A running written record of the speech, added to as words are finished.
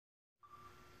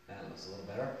It's a little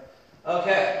better.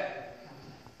 Okay.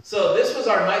 So this was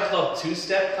our nightclub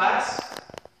two-step class.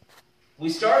 We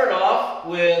started off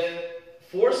with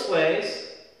 4 sways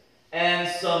and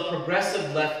some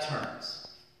progressive left turns.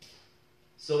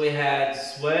 So we had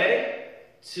sway,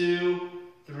 2,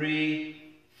 3,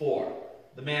 4.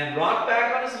 The man rocked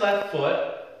back on his left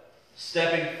foot,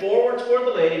 stepping forward toward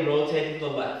the lady, rotating to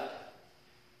the left.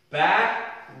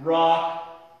 Back,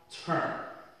 rock, turn.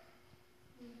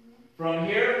 From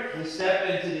here, we step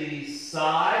into the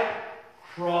side,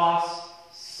 cross,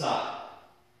 side.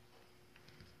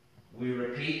 We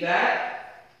repeat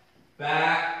that.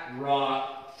 Back,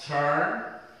 rock, turn,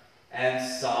 and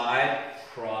side,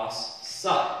 cross,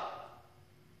 side.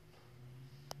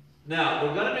 Now,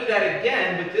 we're going to do that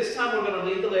again, but this time we're going to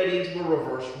lead the lady into a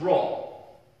reverse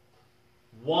roll.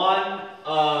 1,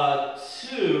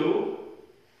 2,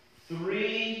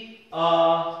 3,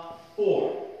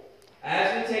 4.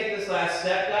 As we take this last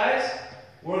step, guys,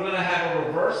 we're going to have a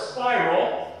reverse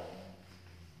spiral,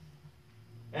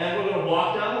 and we're going to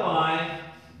walk down the line,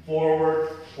 forward,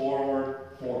 forward,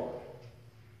 forward.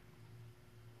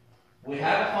 We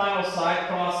have a final side,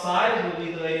 cross, side, and we'll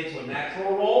lead the lady into a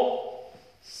natural roll.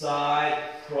 Side,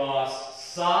 cross,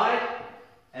 side,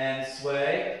 and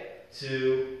sway,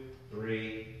 2,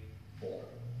 3, 4.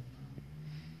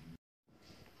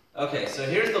 Okay, so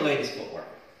here's the lady's footwork.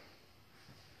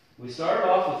 We started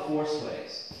off with 4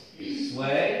 sways.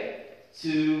 Sway,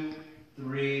 2,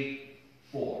 3,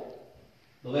 4.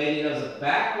 The lady does a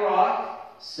back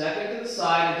rock, stepping to the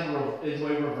side into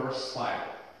a reverse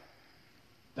spiral.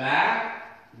 Back,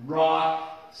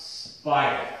 rock,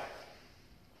 spiral.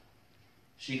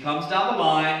 She comes down the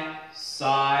line,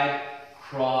 side,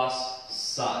 cross,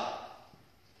 side.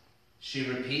 She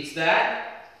repeats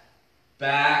that.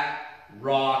 Back,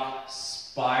 rock,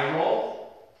 spiral.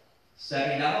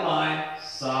 Stepping down the line,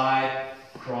 side,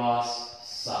 cross,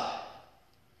 side.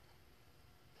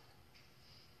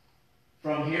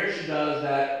 From here, she does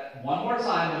that one more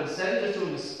time, but instead of just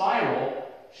doing a spiral,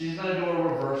 she's going to do a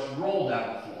reverse roll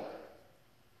down the floor.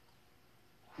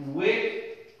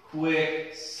 Quick,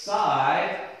 quick,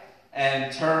 side,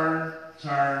 and turn,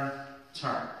 turn,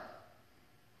 turn.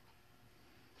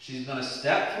 She's going to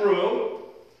step through,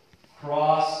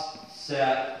 cross,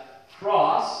 step,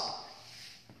 cross.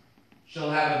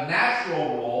 She'll have a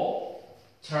natural roll,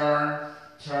 turn,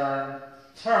 turn,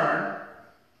 turn,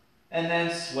 and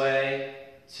then sway,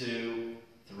 2,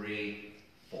 3,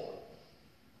 4.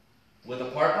 With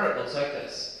a partner, it looks like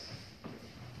this.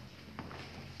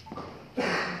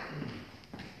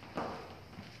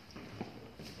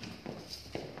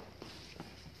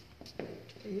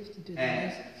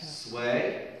 And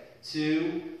sway,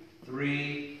 2,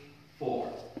 3,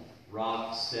 4.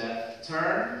 Rock, step,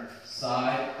 turn,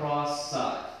 side, cross,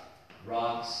 side.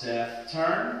 Rock, step,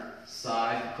 turn,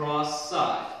 side, cross,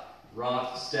 side.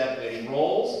 Rock, step, lady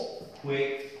rolls.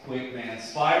 Quick, quick man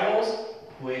spirals.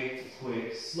 Quick,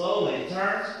 quick, slow lady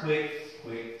turns. Quick,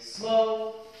 quick,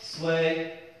 slow.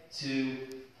 Sway, 2,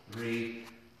 3,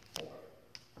 4.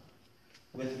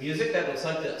 With music that looks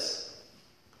like this.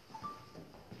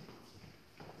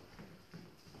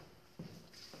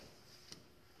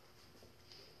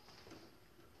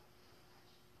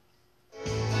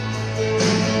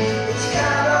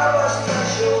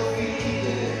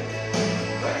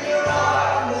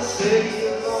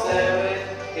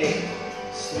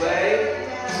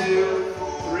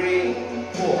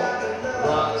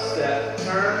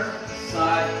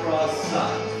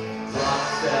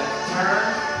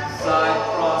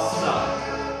 Side,